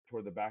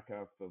toward the back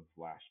half of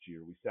last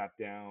year, we sat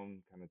down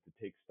kind of to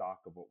take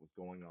stock of what was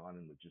going on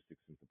in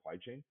logistics and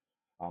supply chain.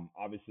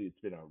 Obviously,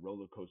 it's been a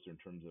roller coaster in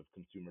terms of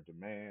consumer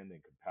demand and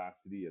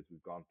capacity as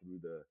we've gone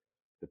through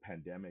the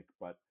pandemic.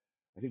 But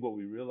I think what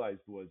we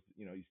realized was,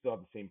 you still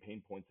have the same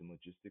pain points in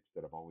logistics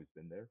that have always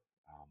been there.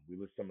 We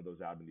list some of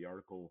those out in the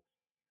article: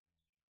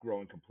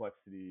 growing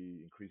complexity,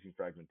 increasing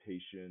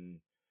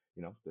fragmentation,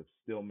 the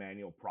still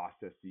manual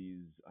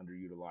processes,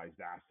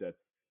 underutilized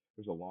assets.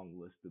 There's a long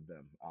list of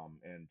them.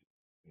 And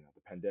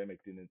the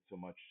pandemic didn't so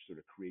much sort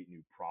of create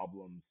new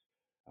problems.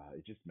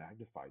 It just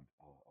magnified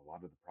a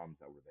lot of the problems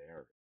that were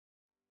there.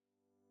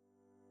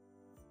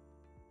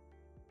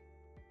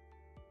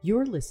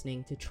 You're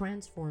listening to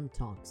Transform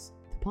Talks,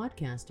 the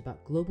podcast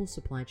about global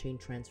supply chain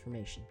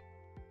transformation.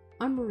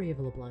 I'm Maria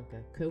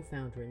Villablanca,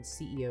 co-founder and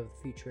CEO of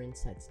the Future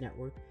Insights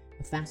Network,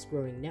 a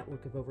fast-growing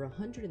network of over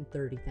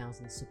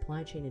 130,000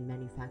 supply chain and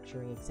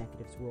manufacturing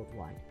executives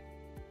worldwide.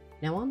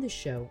 Now on this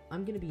show,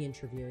 I'm going to be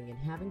interviewing and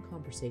having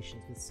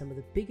conversations with some of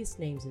the biggest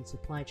names in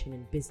supply chain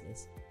and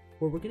business,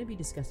 where we're going to be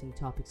discussing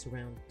topics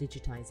around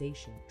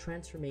digitization,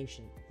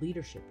 transformation,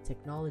 leadership,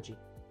 technology,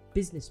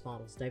 business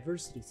models,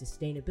 diversity,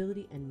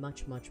 sustainability, and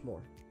much, much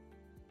more.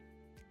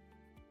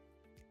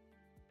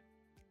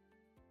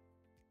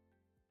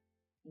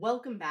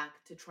 Welcome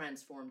back to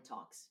Transform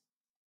Talks.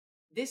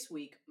 This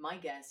week, my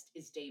guest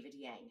is David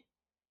Yang.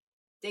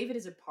 David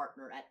is a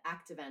partner at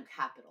Activant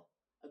Capital,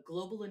 a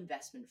global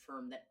investment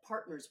firm that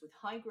partners with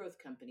high-growth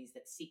companies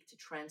that seek to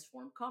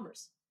transform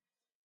commerce.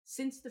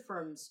 Since the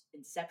firm's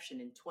inception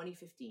in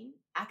 2015,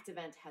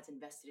 Activant has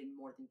invested in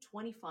more than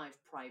 25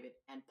 private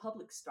and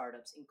public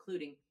startups,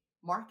 including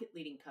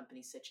market-leading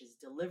companies such as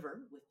Deliverr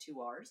with 2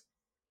 R's,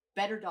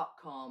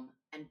 Better.com,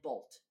 and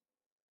Bolt.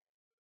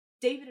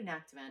 David and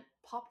Activant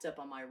popped up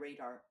on my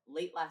radar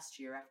late last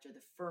year after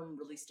the firm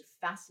released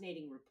a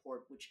fascinating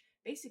report which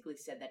basically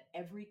said that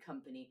every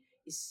company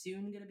is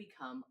soon going to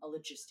become a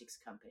logistics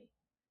company.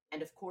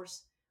 And of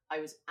course, I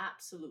was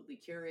absolutely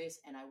curious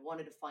and I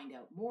wanted to find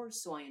out more,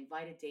 so I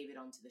invited David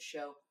onto the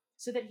show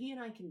so that he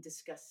and I can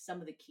discuss some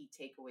of the key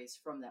takeaways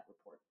from that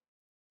report.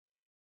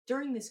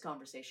 During this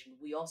conversation,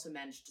 we also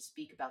managed to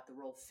speak about the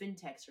role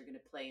fintechs are going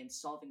to play in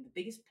solving the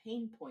biggest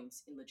pain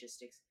points in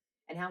logistics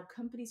and how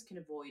companies can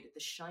avoid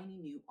the shiny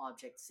new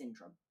object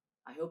syndrome.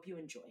 I hope you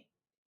enjoy.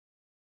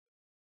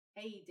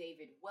 Hey,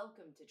 David,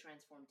 welcome to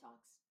Transform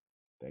Talks.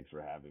 Thanks for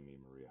having me,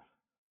 Maria.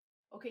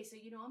 Okay, so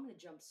I'm going to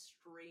jump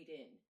straight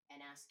in and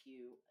ask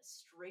you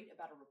straight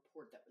about a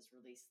report that was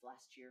released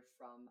last year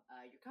from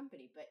your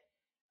company. But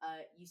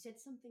you said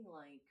something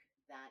like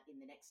that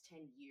in the next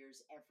 10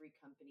 years, every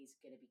company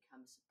is going to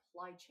become a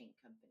supply chain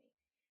company.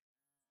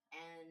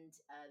 And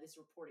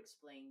this report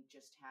explained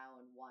just how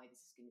and why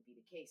this is going to be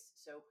the case.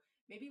 So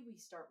maybe we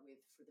start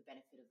with, for the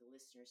benefit of the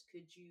listeners,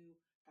 could you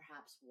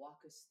perhaps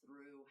walk us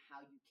through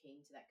how you came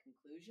to that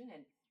conclusion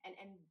and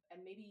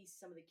maybe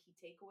some of the key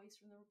takeaways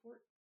from the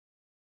report?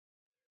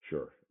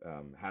 Sure,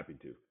 happy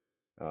to.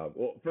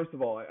 Well, first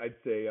of all, I'd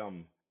say,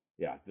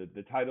 yeah,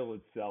 the title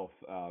itself,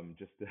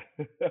 just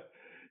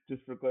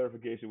just for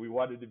clarification, we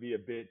wanted to be a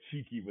bit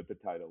cheeky with the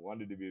title,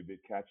 wanted to be a bit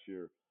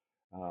catchier,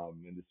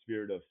 in the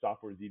spirit of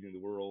software is eating the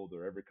world,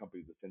 or every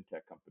company is a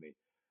fintech company.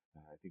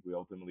 I think we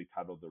ultimately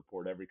titled the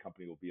report, Every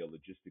Company Will Be a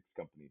Logistics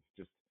Company.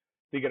 Just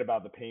thinking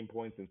about the pain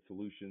points and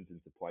solutions in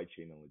supply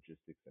chain and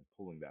logistics and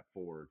pulling that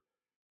forward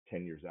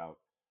 10 years out,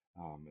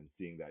 and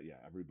seeing that, yeah,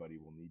 everybody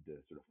will need to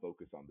sort of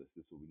focus on this.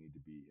 This will need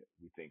to be,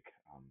 we think,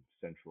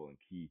 central and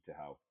key to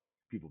how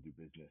people do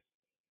business.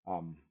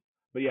 Um,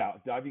 but yeah,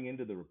 diving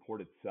into the report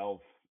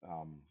itself,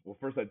 well,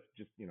 first I'd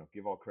just,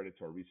 give all credit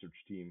to our research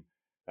team.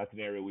 That's an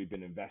area we've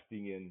been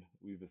investing in.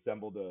 We've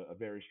assembled a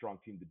very strong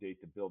team to date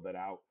to build that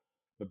out.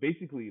 But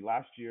basically,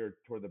 last year,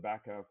 toward the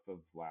back half of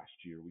last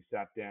year, we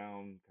sat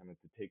down kind of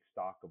to take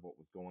stock of what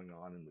was going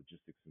on in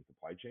logistics and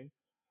supply chain.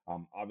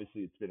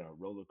 Obviously, it's been a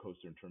roller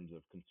coaster in terms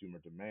of consumer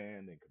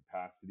demand and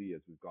capacity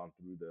as we've gone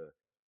through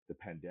the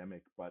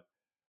pandemic. But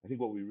I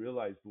think what we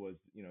realized was,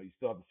 you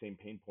still have the same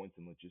pain points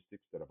in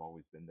logistics that have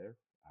always been there.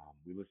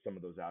 We list some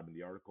of those out in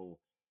the article: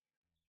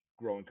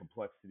 growing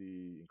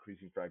complexity,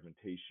 increasing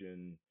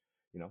fragmentation,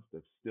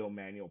 the still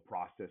manual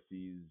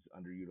processes,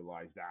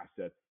 underutilized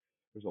assets.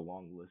 There's a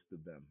long list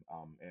of them.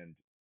 And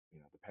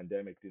the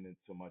pandemic didn't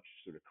so much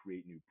sort of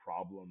create new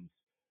problems.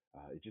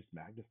 It just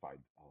magnified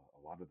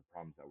a lot of the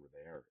problems that were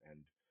there. And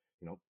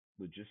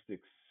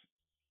logistics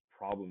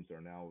problems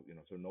are now,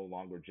 so no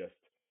longer just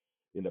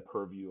in the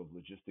purview of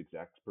logistics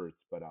experts,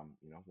 but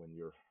when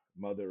your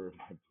mother or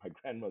my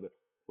grandmother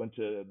went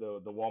to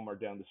the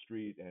Walmart down the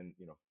street and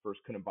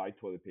first couldn't buy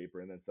toilet paper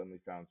and then suddenly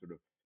found sort of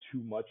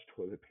too much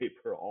toilet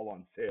paper all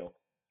on sale.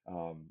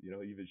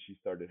 Even she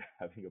started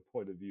having a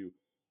point of view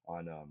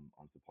on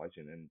supply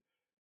chain, and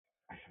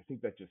I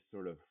think that just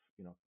sort of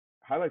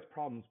highlights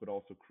problems, but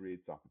also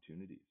creates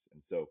opportunities.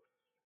 And so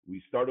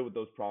we started with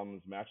those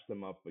problems, matched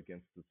them up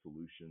against the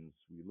solutions.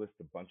 We list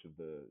a bunch of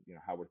the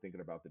how we're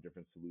thinking about the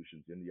different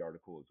solutions in the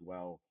article as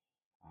well.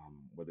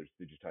 Whether it's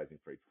digitizing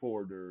freight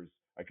forwarders,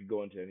 I could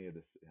go into any of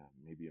this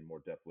maybe in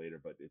more depth later,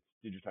 but it's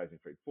digitizing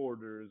freight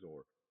forwarders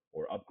or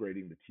or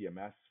upgrading the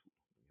TMS.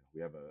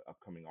 We have an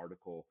upcoming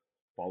article,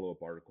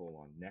 follow-up article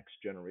on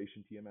next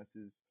generation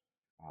TMSs,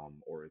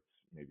 or it's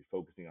maybe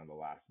focusing on the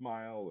last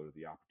mile or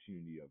the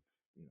opportunity of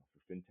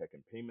for fintech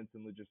and payments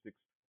and logistics.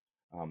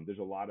 There's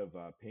a lot of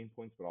pain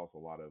points, but also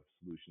a lot of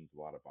solutions, a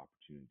lot of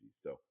opportunities.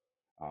 So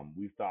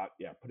we've thought,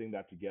 yeah, putting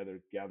that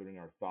together, gathering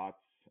our thoughts,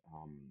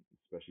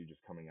 especially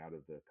just coming out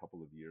of the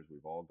couple of years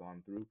we've all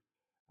gone through,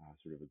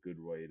 sort of a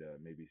good way to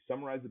maybe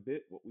summarize a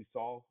bit what we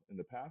saw in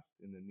the past,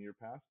 in the near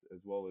past,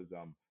 as well as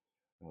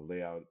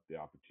lay out the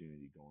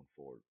opportunity going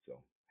forward.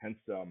 So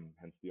hence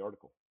the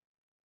article.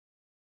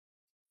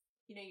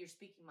 You know, you're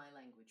speaking my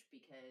language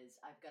because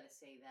I've got to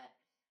say that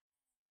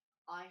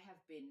I have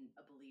been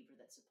a believer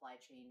that supply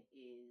chain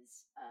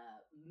is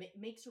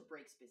makes or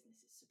breaks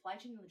businesses. Supply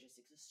chain and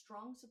logistics, a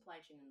strong supply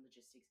chain and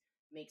logistics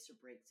makes or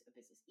breaks a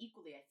business.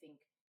 Equally, I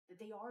think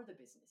that they are the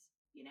business.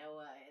 You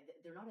know,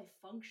 they're not a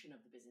function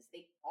of the business;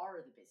 they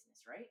are the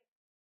business, right?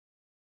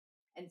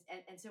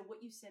 And so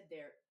what you said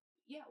there,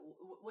 yeah,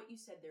 what you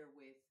said there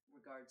with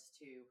regards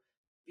to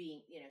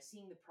being, you know,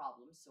 seeing the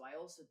problems. So I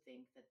also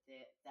think that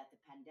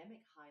the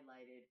pandemic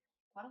highlighted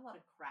quite a lot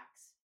of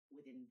cracks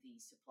within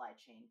the supply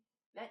chain.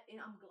 That,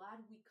 and I'm glad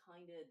we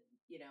kind of,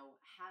 you know,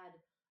 had.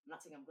 I'm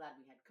not saying I'm glad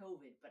we had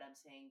COVID, but I'm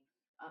saying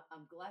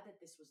I'm glad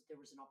that there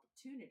was an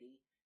opportunity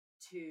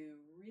to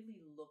really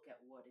look at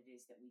what it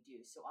is that we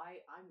do. So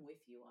I'm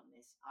with you on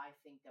this. I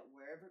think that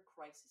wherever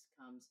crisis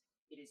comes,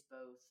 it is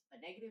both a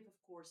negative, of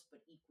course, but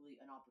equally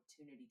an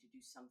opportunity to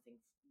do something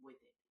with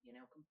it. You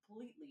know,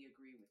 completely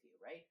agree with you,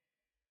 right?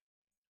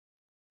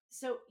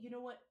 So, you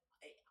know what?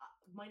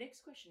 My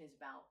next question is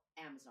about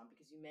Amazon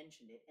because you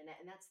mentioned it, and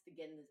that's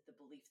again the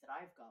belief that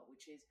I've got,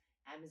 which is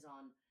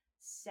Amazon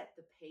set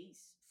the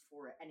pace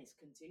for and is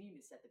continuing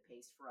to set the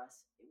pace for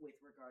us with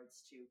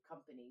regards to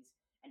companies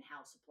and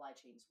how supply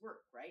chains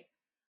work, right?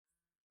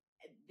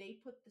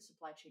 They put the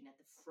supply chain at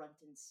the front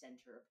and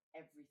center of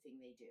everything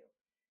they do.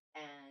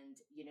 And,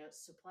 you know,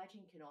 supply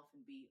chain can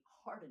often be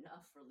hard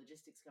enough for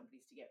logistics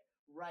companies to get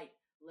right,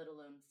 let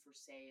alone for,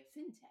 say, a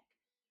fintech.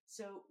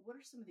 So, what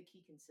are some of the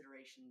key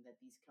considerations that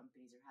these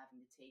companies are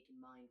having to take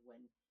in mind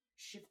when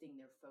shifting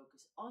their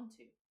focus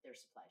onto their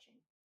supply chain?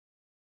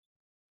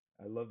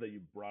 I love that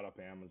you brought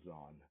up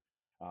Amazon.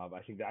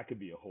 I think that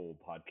could be a whole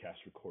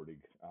podcast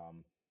recording.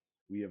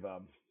 We have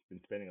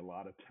been spending a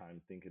lot of time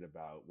thinking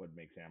about what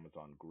makes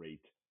Amazon great,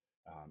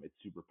 its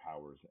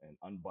superpowers, and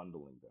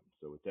unbundling them.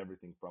 So it's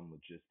everything from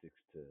logistics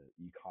to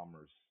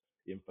e-commerce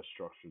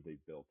infrastructure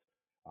they've built,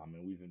 and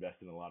we've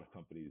invested in a lot of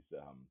companies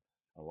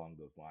along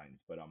those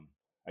lines. But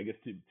I guess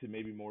to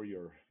maybe more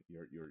your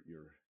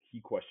key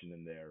question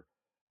in there,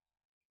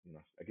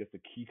 I guess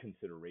the key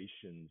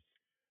considerations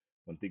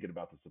when thinking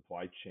about the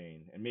supply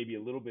chain, and maybe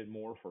a little bit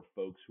more for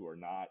folks who are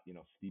not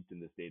steeped in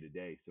this day to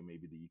day, so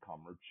maybe the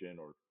e-com merchant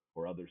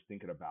or others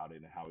thinking about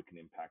it and how it can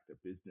impact their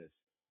business.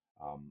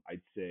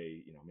 I'd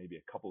say maybe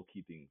a couple of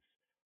key things.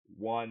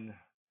 One,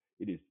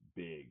 it is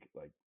big.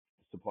 Like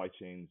supply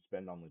chain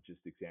spend on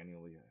logistics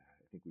annually,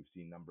 I think we've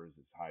seen numbers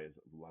as high as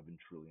 $11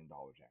 trillion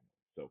annually.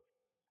 So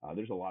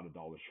there's a lot of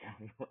dollars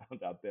flying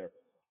around out there.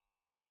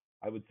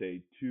 I would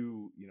say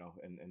two,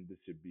 and this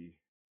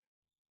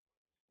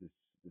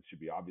this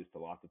should be obvious to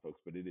lots of folks,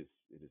 but it is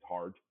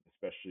hard,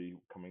 especially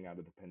coming out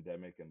of the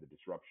pandemic and the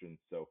disruption.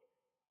 So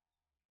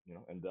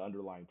and the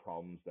underlying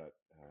problems that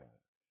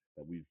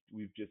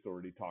we've just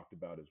already talked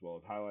about, as well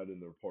as highlighted in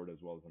the report,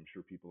 as well as I'm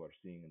sure people are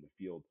seeing in the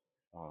field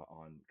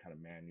on kind of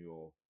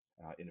manual,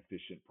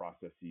 inefficient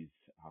processes,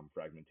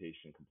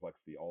 fragmentation,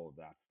 complexity, all of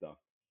that stuff.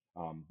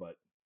 But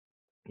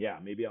yeah,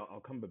 maybe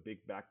I'll come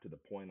back to the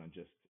point on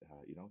just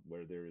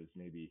where there is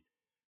maybe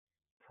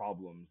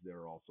problems, there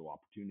are also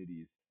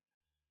opportunities.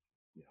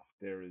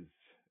 There is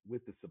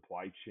with the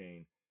supply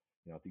chain,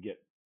 to get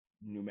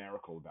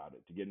numerical about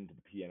it, to get into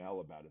the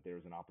P&L about it, there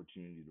is an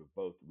opportunity to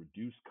both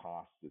reduce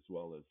costs as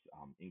well as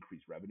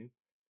increase revenue.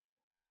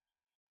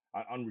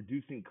 On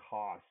reducing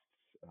costs,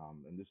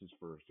 and this is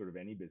for sort of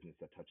any business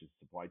that touches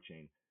supply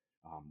chain,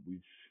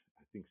 we've,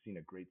 I think, seen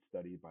a great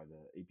study by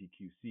the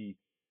APQC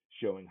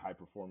showing high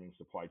performing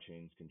supply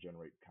chains can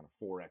generate kind of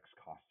 4x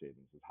cost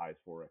savings, as high as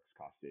 4x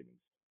cost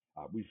savings.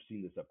 We've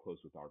seen this up close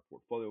with our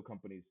portfolio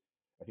companies.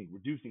 I think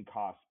reducing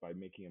costs by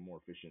making a more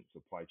efficient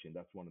supply chain,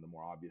 that's one of the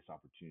more obvious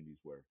opportunities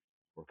where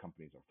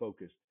companies are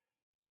focused.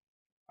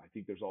 I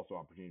think there's also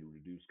opportunity to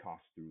reduce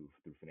costs through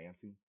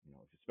financing,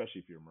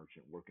 especially if you're a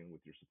merchant working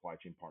with your supply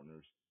chain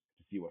partners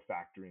to see what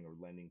factoring or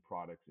lending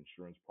products,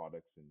 insurance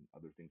products, and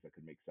other things that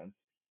could make sense.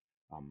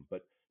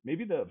 But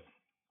maybe the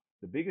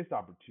biggest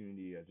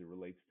opportunity as it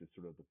relates to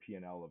sort of the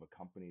P&L of a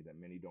company that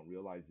many don't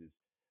realize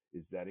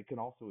is that it can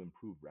also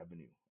improve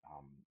revenue.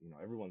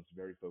 Everyone's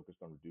very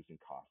focused on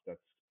reducing costs.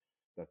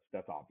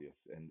 That's obvious,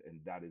 and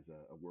that is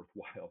a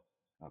worthwhile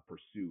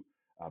pursuit.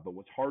 But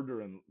what's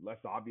harder and less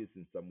obvious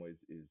in some ways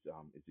is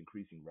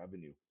increasing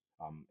revenue.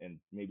 And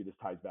maybe this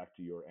ties back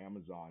to your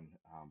Amazon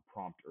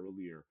prompt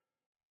earlier.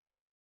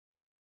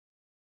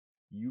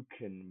 You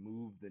can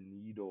move the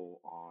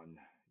needle on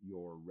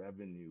your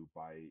revenue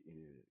by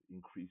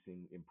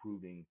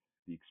improving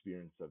the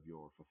experience of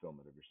your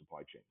fulfillment of your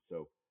supply chain.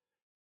 So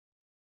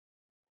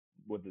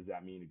what does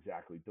that mean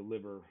exactly?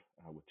 Deliver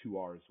with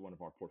 2Rs, one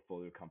of our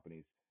portfolio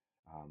companies.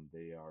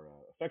 They are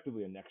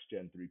effectively a next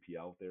gen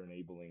 3PL. They're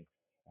enabling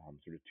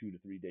sort of 2 to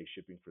 3 day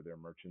shipping for their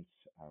merchants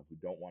who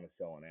don't want to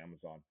sell on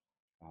Amazon.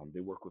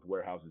 They work with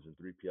warehouses and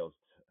 3PLs.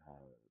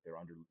 They're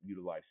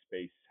underutilized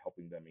space,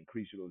 helping them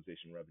increase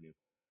utilization revenue.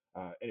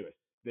 Anyways,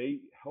 they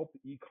help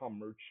e-com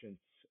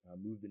merchants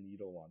move the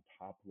needle on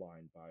top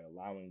line by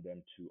allowing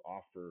them to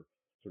offer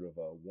sort of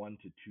a 1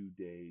 to 2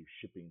 day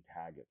shipping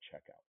tag at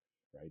checkout,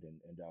 right?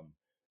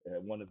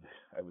 One of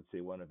I would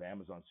say one of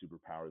Amazon's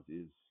superpowers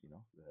is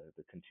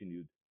the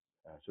continued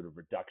sort of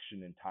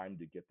reduction in time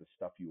to get the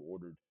stuff you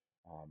ordered.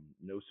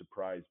 No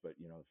surprise, but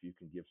if you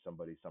can give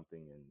somebody something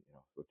in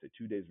let's say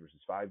 2 days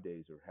versus 5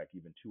 days, or heck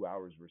even 2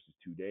 hours versus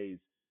 2 days,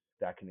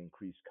 that can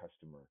increase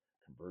customer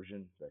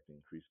conversion, that can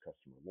increase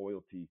customer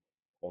loyalty.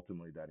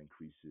 Ultimately, that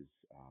increases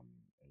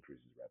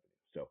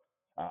revenue. So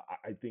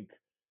I think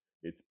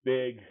it's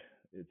big,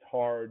 it's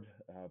hard,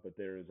 but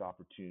there is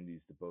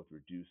opportunities to both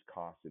reduce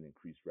costs and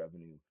increase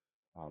revenue.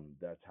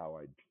 That's how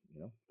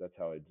that's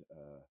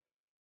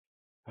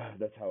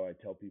how I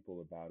tell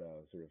people about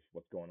sort of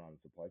what's going on in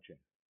supply chain.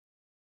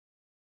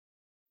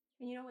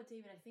 And you know what,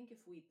 David? I think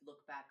if we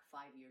look back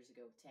 5 years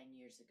ago, 10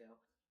 years ago,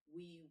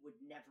 we would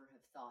never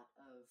have thought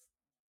of,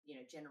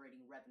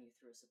 generating revenue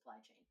through a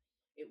supply chain.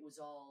 It was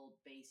all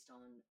based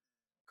on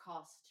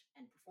cost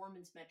and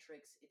performance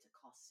metrics. It's a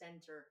cost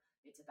center,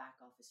 it's a back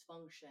office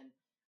function.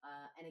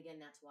 And again,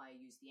 that's why I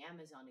use the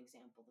Amazon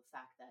example, the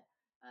fact that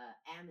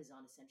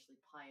Amazon essentially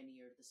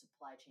pioneered the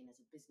supply chain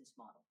as a business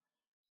model.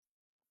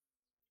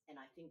 And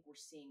I think we're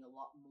seeing a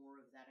lot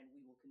more of that, and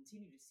we will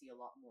continue to see a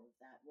lot more of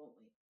that, won't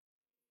we?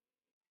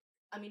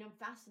 I mean, I'm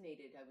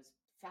fascinated. I was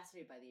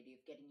fascinated by the idea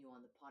of getting you on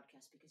the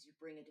podcast because you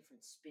bring a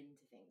different spin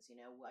to things.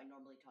 I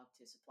normally talk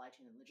to supply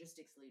chain and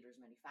logistics leaders,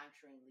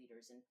 manufacturing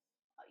leaders, and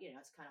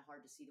it's kind of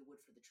hard to see the wood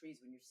for the trees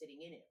when you're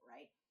sitting in it,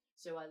 right?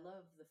 So I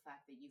love the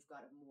fact that you've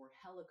got a more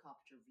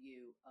helicopter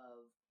view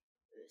of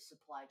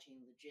supply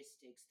chain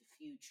logistics, the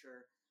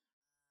future,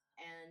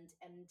 and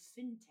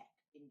fintech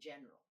in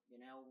general.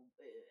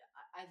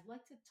 I'd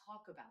like to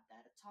talk about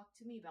that. Talk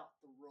to me about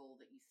the role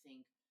that you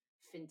think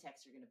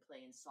fintechs are going to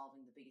play in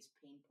solving the biggest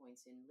pain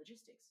points in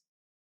logistics.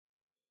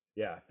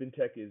 Yeah,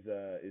 fintech is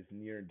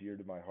near and dear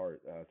to my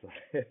heart. So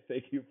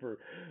thank you for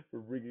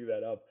bringing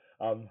that up.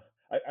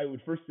 I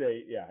would first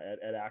say, yeah,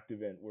 at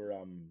Activent, we're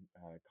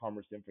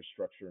commerce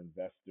infrastructure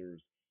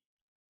investors.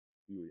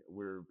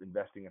 We're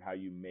investing in how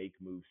you make,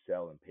 move,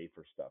 sell, and pay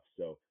for stuff.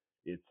 So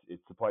it's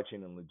supply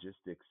chain and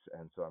logistics,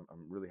 and so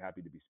I'm really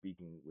happy to be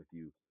speaking with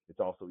you. It's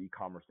also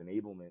e-commerce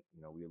enablement.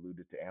 We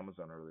alluded to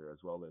Amazon earlier, as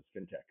well as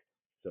fintech.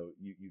 So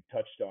you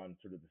touched on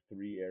sort of the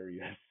three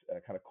areas,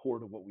 kind of core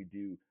to what we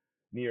do,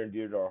 near and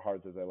dear to our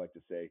hearts, as I like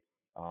to say.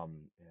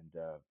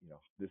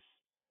 This,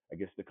 I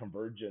guess, the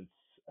convergence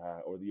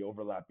or the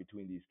overlap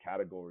between these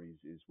categories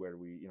is where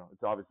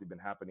it's obviously been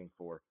happening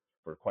for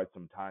quite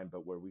some time,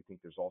 but where we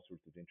think there's all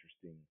sorts of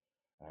interesting,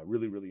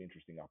 really, really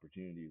interesting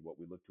opportunity, what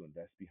we look to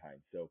invest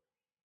behind. So,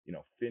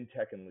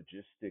 fintech and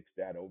logistics,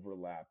 that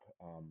overlap,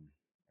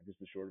 I guess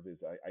the short of it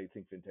is I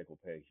think fintech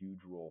will play a huge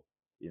role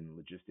in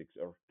logistics,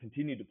 or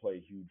continue to play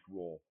a huge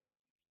role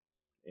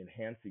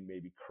enhancing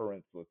maybe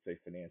current, let's say,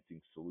 financing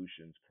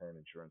solutions, current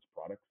insurance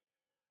products.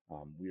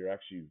 We are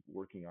actually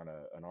working on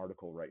an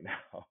article right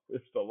now.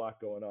 There's a lot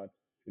going on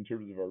in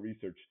terms of our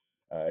research.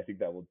 I think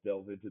that will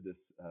delve into this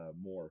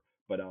more.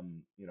 But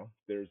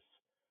there's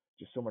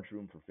just so much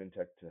room for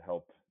fintech to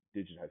help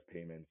digitize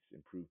payments,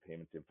 improve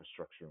payments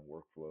infrastructure and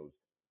workflows.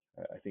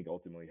 I think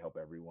ultimately help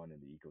everyone in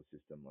the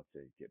ecosystem, let's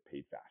say, get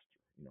paid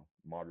faster.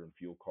 Modern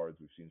fuel cards,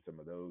 we've seen some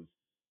of those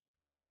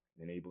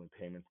enabling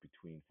payments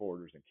between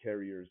forwarders and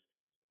carriers.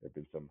 There have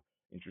been some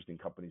interesting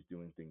companies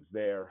doing things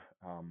there.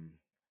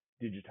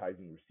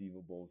 Digitizing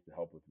receivables to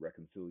help with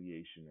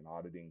reconciliation and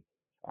auditing.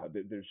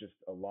 There's just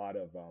a lot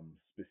of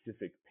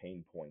specific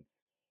pain points.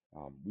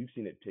 We've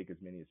seen it take as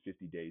many as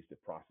 50 days to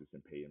process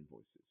and pay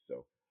invoices.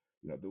 So,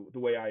 the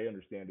way I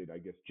understand it, I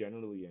guess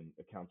generally in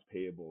accounts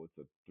payable, it's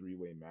a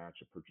three-way match,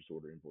 a purchase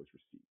order, invoice,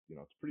 receipt.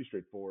 It's pretty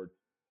straightforward.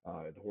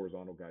 The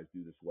horizontal guys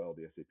do this well.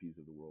 The SAPs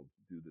of the world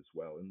do this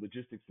well. In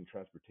logistics and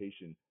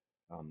transportation,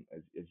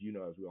 as you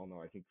know, as we all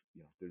know, I think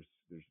there's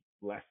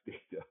less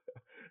data.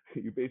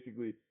 You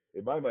basically,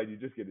 in my mind, you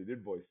just get an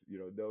invoice.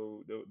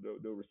 No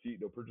receipt,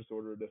 no purchase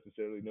order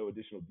necessarily, no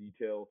additional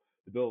detail.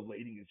 The bill of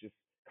lading is just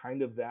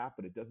kind of that,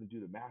 but it doesn't do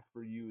the math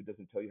for you. It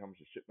doesn't tell you how much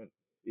the shipment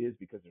is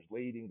because there's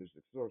lading, there's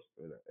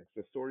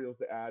accessorials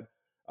to add,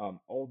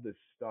 all this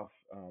stuff.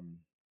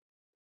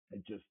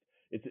 It just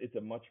it's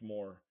a much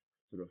more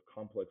sort of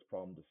complex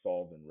problem to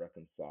solve and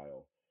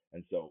reconcile.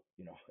 And so,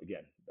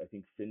 again, I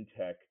think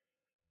fintech,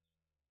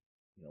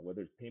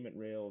 whether it's payment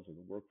rails or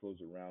the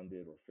workflows around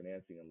it or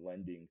financing and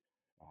lending,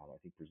 I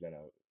think present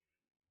a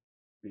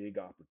big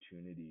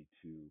opportunity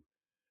to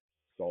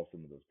solve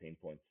some of those pain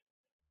points.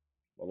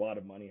 A lot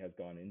of money has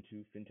gone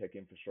into fintech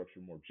infrastructure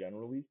more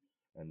generally,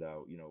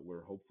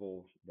 we're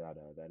hopeful that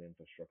that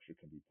infrastructure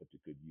can be put to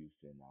good use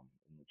in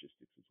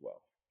logistics as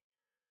well.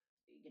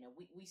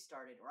 We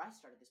started, or I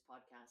started this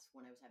podcast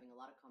when I was having a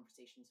lot of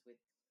conversations with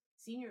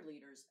senior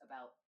leaders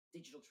about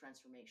digital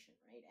transformation,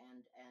 right?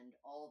 And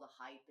all the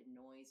hype and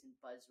noise and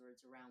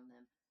buzzwords around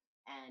them.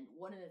 And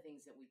one of the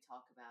things that we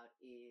talk about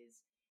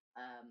is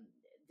um,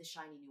 the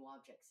shiny new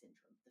object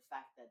syndrome. The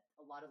fact that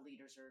a lot of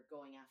leaders are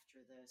going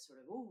after the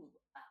sort of,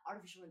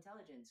 artificial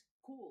intelligence,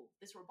 cool,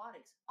 this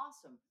robotics,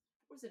 awesome.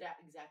 What does it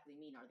exactly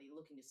mean? Are they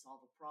looking to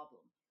solve a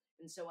problem?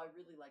 And so I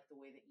really like the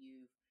way that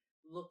you've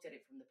looked at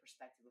it from the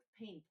perspective of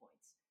pain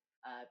points,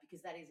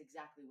 because that is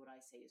exactly what I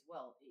say as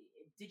well.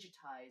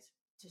 Digitize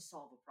to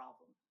solve a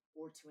problem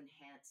or to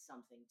enhance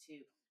something,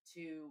 to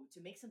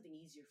make something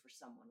easier for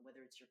someone,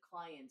 whether it's your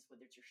clients,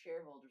 whether it's your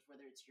shareholders,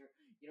 whether it's your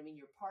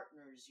your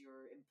partners,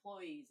 your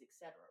employees,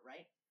 etc.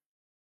 Right?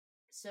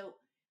 So,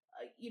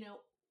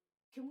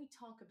 can we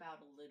talk about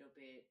a little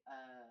bit,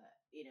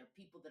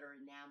 people that are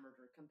enamored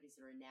or companies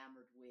that are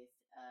enamored with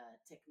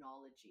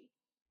technology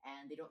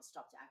and they don't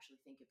stop to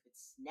actually think if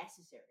it's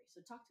necessary?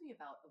 So, talk to me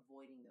about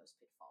avoiding those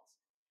pitfalls.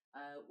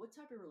 What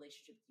type of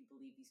relationship do you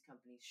believe these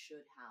companies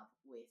should have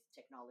with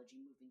technology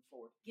moving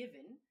forward?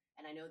 Given,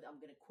 and I know that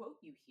I'm going to quote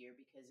you here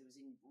because it was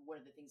in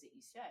one of the things that you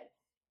said,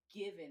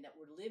 given that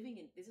we're living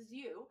in, this is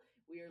you,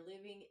 we are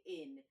living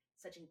in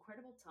such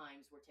incredible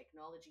times where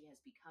technology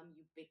has become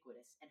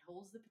ubiquitous and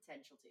holds the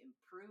potential to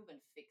improve and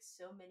fix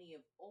so many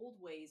of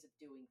old ways of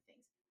doing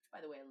things, which,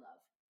 by the way, I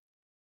love.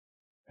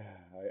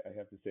 I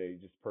have to say,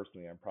 just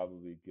personally, I'm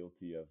probably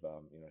guilty of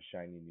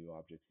shiny new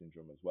object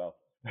syndrome as well.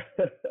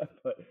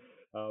 but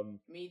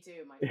Me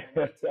too, my friend.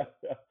 Me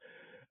too.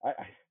 I,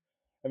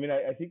 I mean,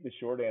 I think the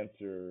short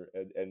answer,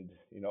 and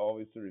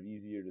always sort of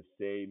easier to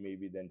say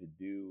maybe than to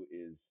do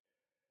is,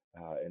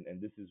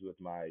 and this is with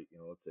my,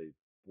 let's say,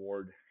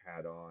 board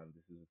hat on.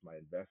 This is with my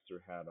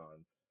investor hat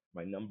on,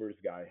 my numbers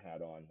guy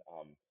hat on.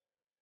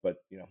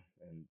 But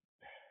and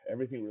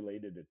everything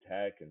related to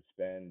tech and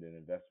spend and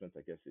investments,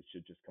 I guess it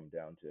should just come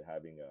down to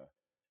having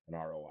an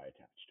ROI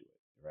attached to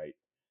it, right?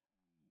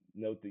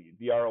 Note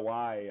the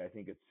ROI. I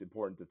think it's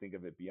important to think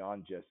of it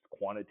beyond just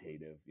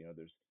quantitative.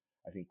 There's,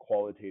 I think,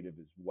 qualitative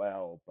as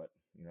well, but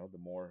the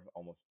more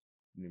almost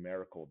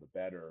numerical, the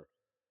better.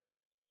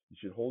 You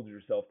should hold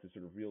yourself to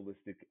sort of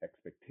realistic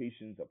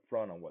expectations up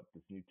front on what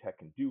this new tech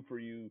can do for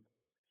you.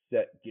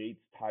 Set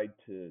gates tied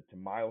to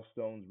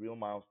milestones, real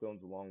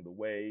milestones along the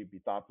way. Be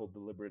thoughtful,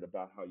 deliberate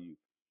about how you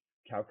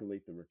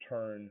calculate the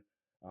return.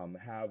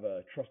 Have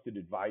a trusted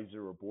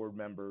advisor or board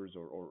members,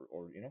 or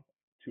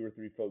two or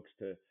three folks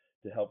to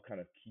help kind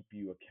of keep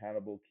you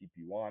accountable, keep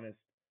you honest.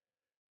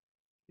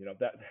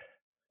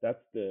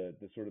 That's the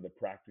sort of the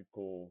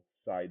practical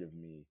side of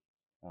me.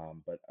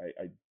 But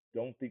I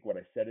don't think what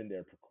I said in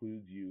there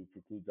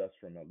precludes us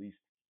from at least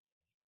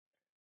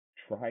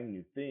trying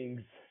new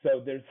things.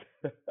 So there's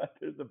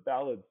there's a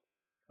balance,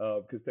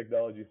 because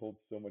technology holds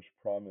so much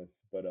promise.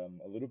 But a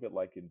little bit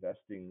like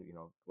investing,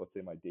 let's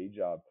say my day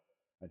job,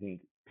 I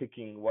think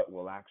picking what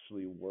will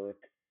actually work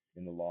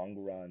in the long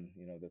run,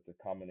 that's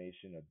a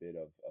combination a bit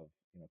of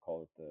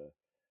call it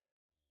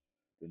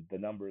the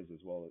numbers as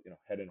well as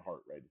head and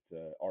heart, right?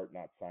 It's art,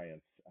 not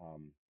science.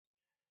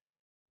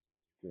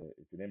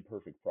 It's an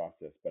imperfect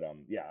process, but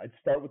yeah, I'd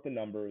start with the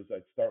numbers.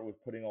 I'd start with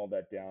putting all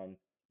that down,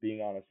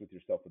 being honest with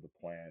yourself with a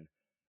plan,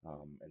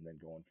 and then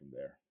going from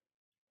there.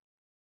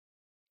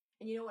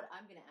 And you know what?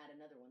 I'm going to add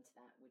another one to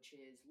that, which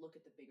is look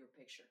at the bigger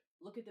picture.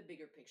 Look at the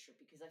bigger picture,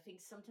 because I think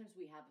sometimes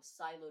we have a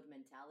siloed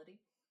mentality.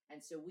 And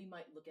so we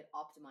might look at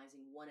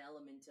optimizing one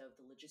element of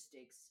the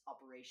logistics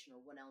operation or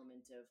one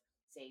element of,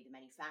 say, the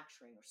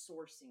manufacturing or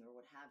sourcing or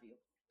what have you.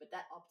 But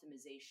that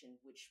optimization,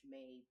 which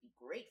may be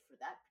great for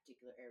that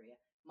particular area,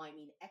 might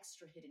mean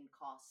extra hidden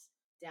costs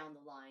down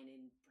the line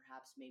in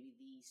perhaps maybe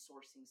the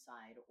sourcing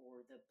side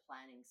or the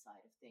planning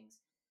side of things.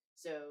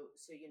 So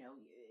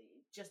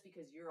just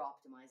because you're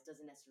optimized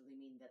doesn't necessarily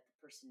mean that the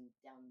person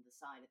down the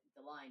side,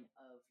 the line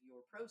of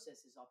your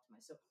process is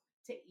optimized. So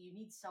you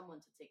need someone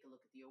to take a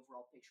look at the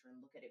overall picture and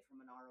look at it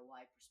from an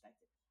ROI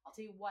perspective. I'll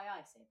tell you why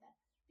I say that,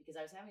 because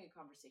I was having a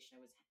conversation.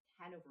 I was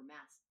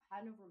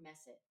Hanover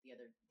Messe the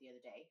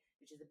other day,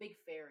 which is the big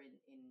fair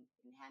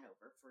in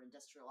Hanover for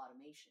industrial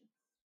automation,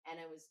 and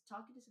I was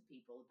talking to some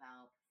people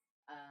about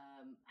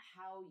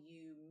how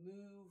you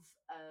move.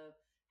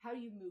 How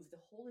you move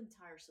the whole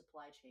entire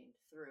supply chain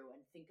through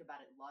and think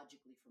about it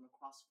logically from a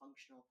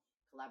cross-functional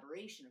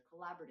collaboration or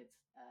collaborative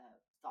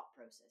thought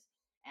process.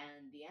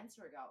 And the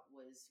answer I got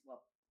was,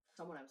 well,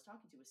 someone I was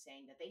talking to was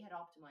saying that they had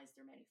optimized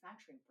their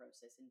manufacturing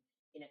process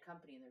in a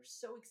company, and they're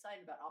so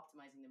excited about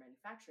optimizing their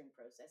manufacturing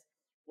process.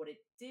 What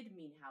it did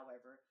mean,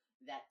 however,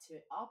 that to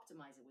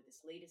optimize it with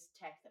this latest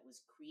tech that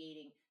was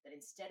creating that,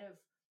 instead of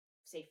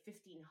say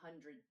 1,500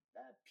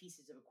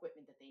 pieces of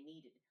equipment that they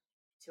needed,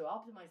 to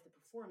optimize the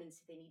performance,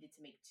 they needed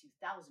to make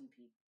 2,000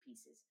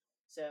 pieces.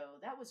 So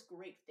that was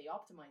great. They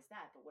optimized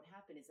that, but what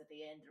happened is that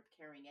they ended up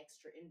carrying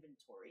extra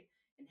inventory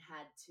and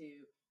had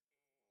to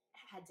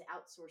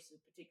outsource a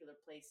particular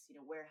place,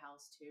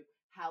 warehouse, to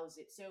house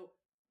it. So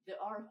the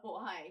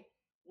ROI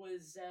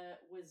was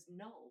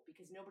null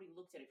because nobody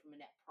looked at it from a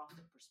net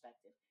profit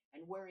perspective.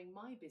 And wearing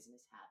my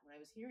business hat, when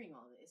I was hearing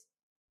all this,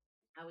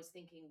 I was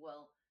thinking,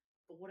 well,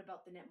 but what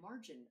about the net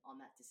margin on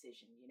that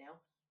decision?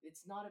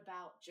 It's not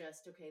about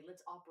just, okay,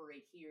 let's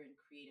operate here and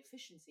create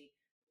efficiency.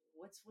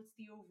 What's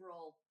the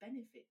overall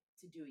benefit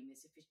to doing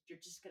this if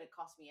you're just going to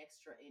cost me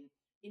extra in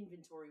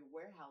inventory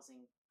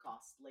warehousing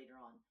costs later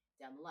on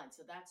down the line?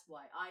 So that's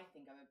why I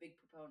think I'm a big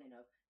proponent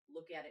of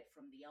look at it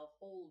from the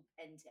whole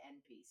end to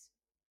end piece.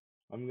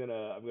 I'm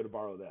gonna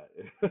borrow that.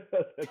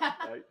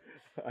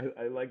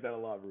 I like that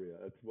a lot, Maria.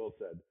 That's well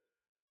said.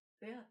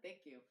 Yeah,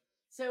 thank you.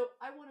 So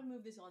I want to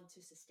move this on to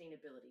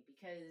sustainability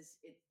because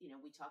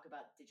we talk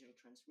about digital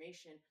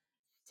transformation.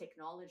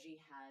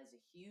 Technology has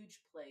a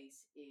huge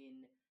place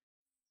in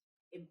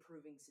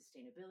improving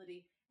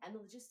sustainability, and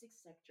the logistics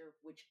sector,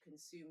 which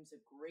consumes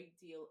a great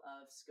deal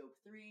of scope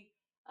 3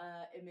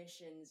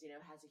 emissions,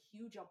 has a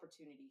huge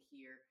opportunity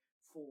here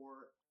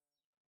for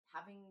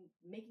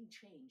making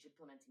change,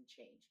 implementing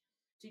change.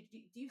 Do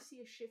you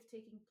see a shift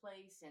taking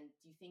place, and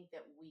do you think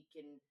that we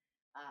can,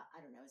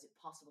 I don't know, is it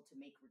possible to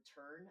make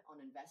return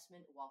on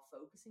investment while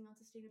focusing on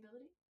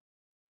sustainability?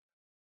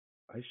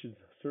 I should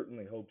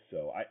certainly hope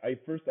so. I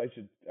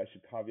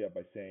should caveat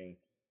by saying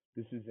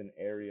this is an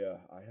area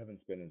I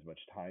haven't spent as much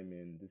time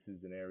in. This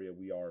is an area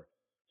we are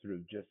sort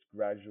of just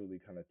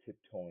gradually kind of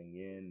tiptoeing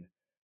in.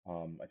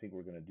 I think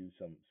we're going to do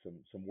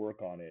some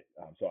work on it.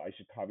 So I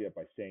should caveat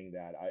by saying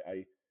that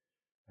I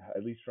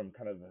at least from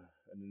kind of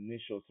an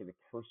initial sort of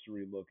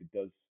cursory look, it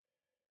does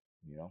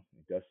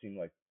seem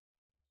like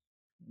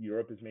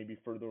Europe is maybe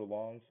further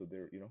along. So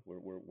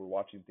we're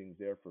watching things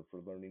there for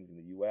learnings in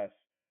the U.S.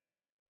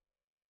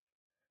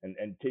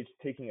 And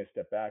taking a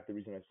step back, the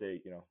reason I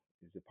say,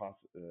 is it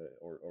possible,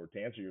 or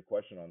to answer your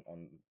question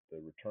on the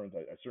returns,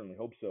 I certainly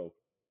hope so.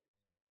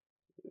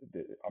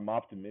 I'm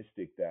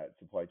optimistic that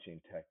supply chain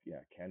tech,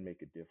 yeah, can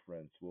make a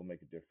difference, will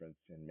make a difference,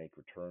 and make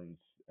returns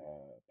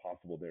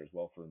possible there as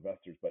well for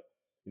investors. But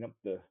if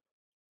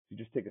you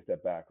just take a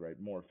step back, right?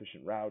 More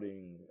efficient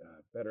routing,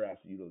 better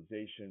asset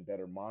utilization,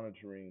 better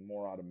monitoring,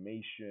 more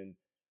automation,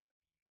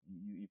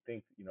 you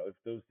think, if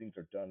those things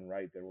are done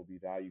right, there will be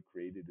value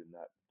created, and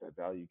that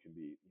value can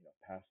be,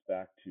 passed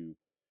back to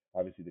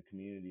obviously the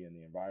community and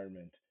the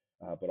environment,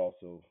 but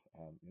also,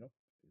 the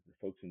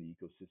folks in the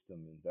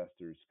ecosystem,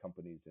 investors,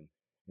 companies, and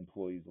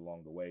employees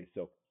along the way.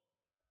 So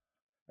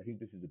I think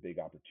this is a big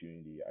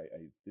opportunity.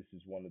 This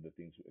is one of the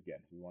things, again,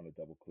 we want to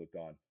double click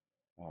on.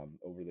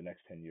 Over the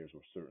next 10 years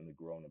will certainly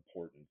grow in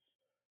importance.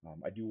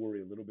 I do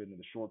worry a little bit in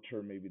the short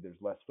term. Maybe there's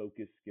less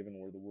focus given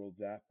where the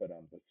world's at, but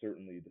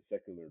certainly the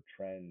secular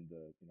trend,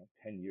 the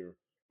 10-year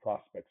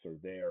prospects are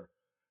there.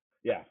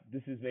 Yeah,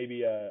 this is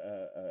maybe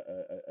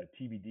a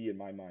TBD in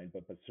my mind,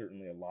 but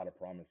certainly a lot of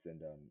promise and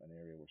an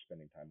area we're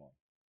spending time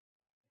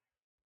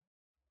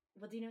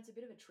Well, it's a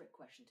bit of a trick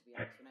question, to be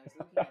honest. When I was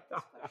looking at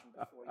this question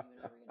before you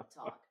and I were going to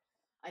talk,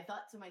 I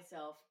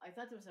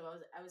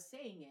was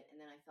saying it,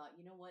 and then I thought,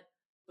 you know what?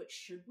 But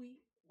should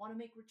we want to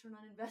make return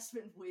on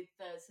investment with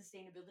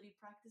sustainability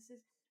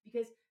practices?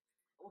 Because,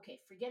 okay,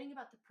 forgetting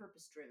about the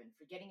purpose driven,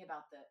 forgetting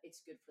about the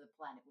it's good for the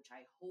planet, which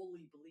I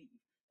wholly believe.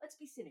 Let's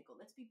be cynical.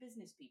 Let's be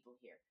business people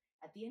here.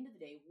 At the end of the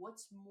day,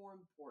 what's more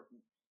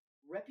important?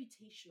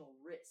 Reputational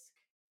risk,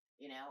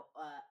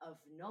 of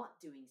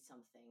not doing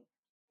something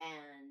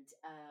and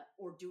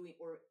or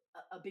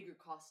a bigger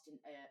cost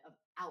of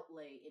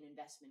outlay in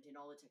investment in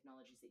all the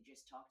technologies that you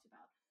just talked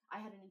about. I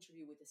had an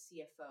interview with a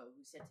CFO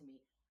who said to me,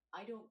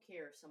 I don't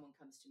care if someone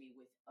comes to me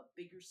with a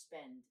bigger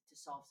spend to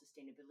solve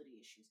sustainability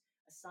issues.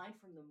 Aside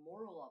from the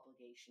moral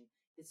obligation,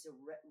 it's a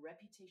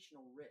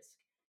reputational risk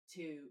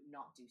to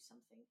not do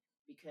something.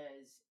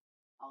 Because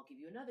I'll give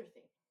you another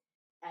thing.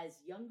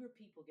 As younger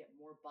people get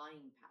more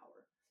buying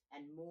power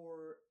and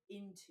more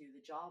into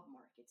the job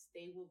markets,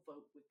 they will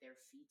vote with their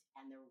feet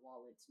and their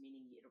wallets,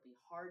 meaning it'll be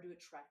hard to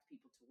attract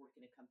people to work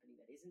in a company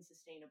that isn't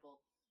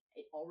sustainable.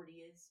 It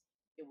already is.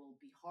 It will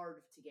be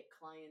hard to get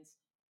clients.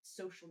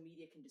 Social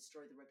media can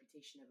destroy the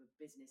reputation of a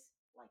business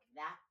like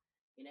that.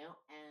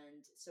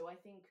 And so I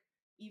think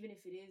even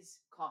if it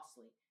is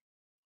costly,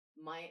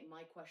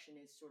 my question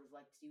is sort of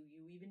like, do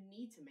you even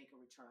need to make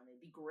a return?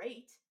 It'd be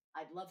great.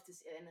 I'd love to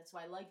see, and that's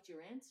why I liked your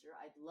answer.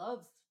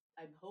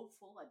 I'm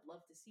hopeful. I'd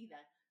love to see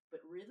that,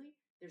 but really,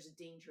 there's a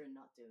danger in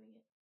not doing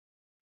it.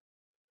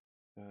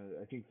 on.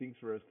 I think things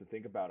for us to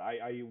think about.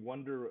 I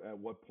wonder at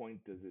what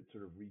point does it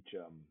sort of reach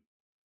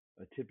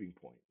a tipping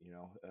point,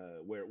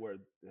 where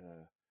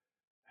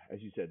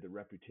as you said, the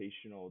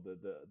reputational,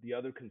 the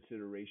other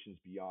considerations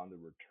beyond the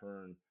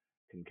return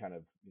can kind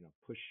of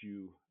push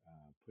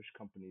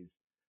companies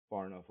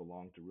far enough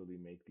along to really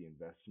make the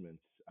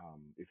investments.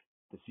 If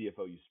the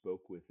CFO you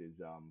spoke with is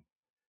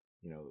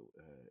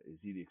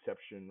he the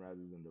exception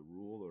rather than the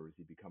rule, or is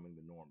he becoming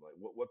the norm? Like,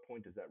 what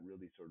point does that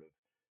really sort of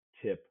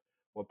tip?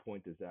 What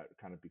point does that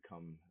kind of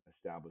become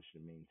established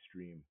and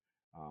mainstream?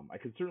 I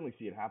can certainly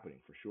see it happening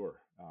for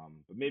sure,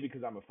 but maybe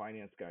because I'm a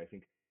finance guy, I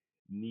think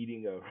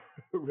needing a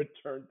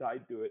return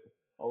tied to it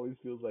always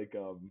feels like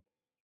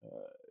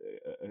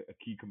a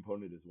key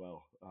component as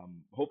well.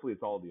 Hopefully,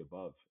 it's all of the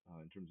above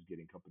in terms of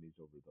getting companies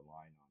over the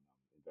line on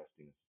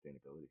investing in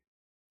sustainability.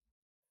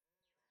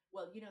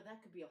 Well, that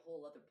could be a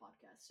whole other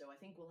podcast. So I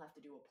think we'll have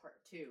to do a part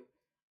two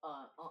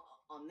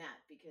on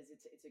that because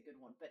it's a good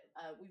one. But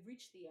we've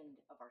reached the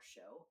end of our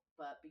show.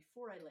 But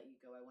before I let you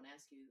go, I want to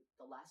ask you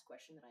the last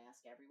question that I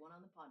ask everyone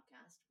on the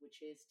podcast,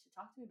 which is to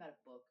talk to me about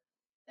a book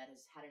that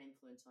has had an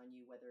influence on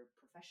you, whether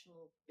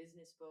professional,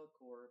 business book,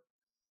 or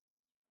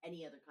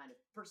any other kind of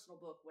personal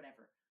book,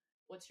 whatever.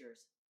 What's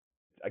yours?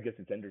 I guess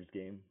it's Ender's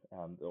Game,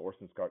 the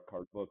Orson Scott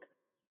Card book.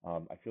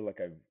 I feel like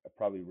I've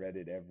probably read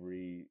it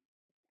every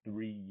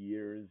 3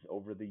 years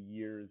over the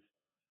years,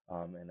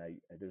 and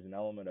there's an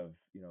element of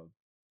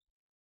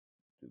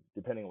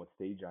depending on what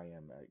stage I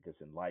am, I guess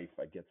in life,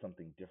 I get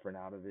something different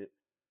out of it.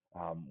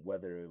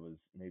 Whether it was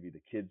maybe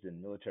the kids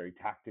in military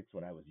tactics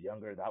when I was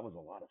younger, that was a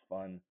lot of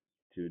fun.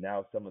 To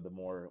now some of the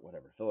more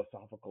whatever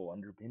philosophical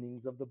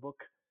underpinnings of the book.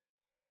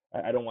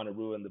 I don't want to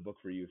ruin the book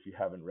for you if you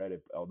haven't read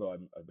it, although I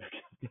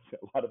guess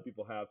a lot of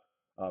people have.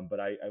 But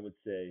I would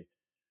say,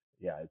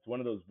 yeah, it's one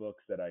of those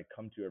books that I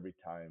come to every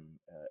time.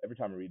 Every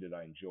time I read it,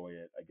 I enjoy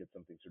it. I get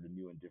something sort of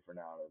new and different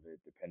out of it,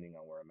 depending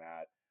on where I'm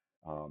at.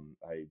 I'm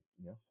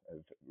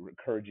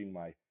encouraging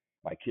my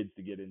kids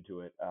to get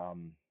into it.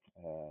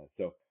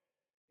 So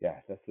yeah,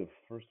 that's the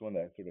first one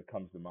that sort of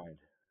comes to mind.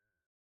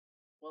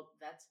 Well,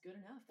 that's good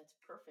enough. That's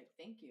perfect.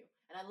 Thank you.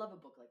 And I love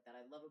a book like that.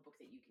 I love a book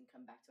that you can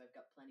come back to. I've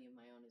got plenty of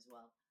my own as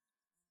well.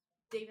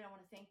 David, I want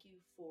to thank you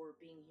for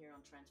being here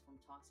on Transform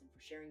Talks and for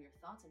sharing your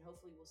thoughts. And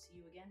hopefully, we'll see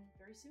you again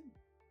very soon.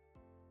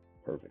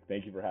 Perfect.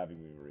 Thank you for having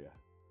me, Maria.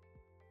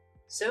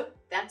 So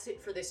that's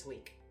it for this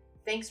week.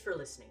 Thanks for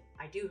listening.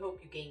 I do hope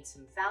you gained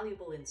some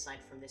valuable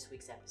insight from this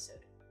week's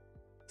episode.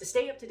 To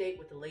stay up to date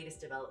with the latest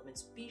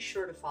developments, be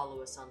sure to follow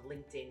us on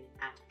LinkedIn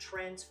at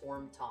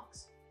Transform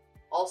Talks.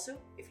 Also,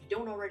 if you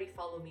don't already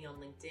follow me on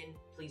LinkedIn,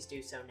 please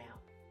do so now.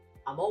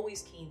 I'm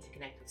always keen to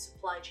connect with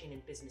supply chain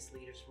and business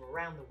leaders from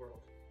around the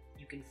world.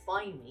 You can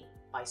find me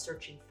by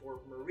searching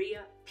for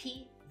Maria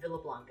P.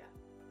 Villablanca.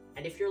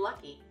 And if you're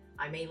lucky,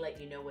 I may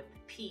let you know what the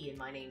P in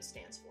my name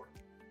stands for.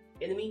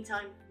 In the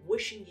meantime,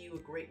 wishing you a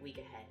great week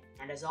ahead.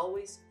 And as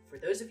always, for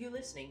those of you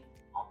listening,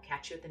 I'll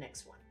catch you at the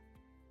next one.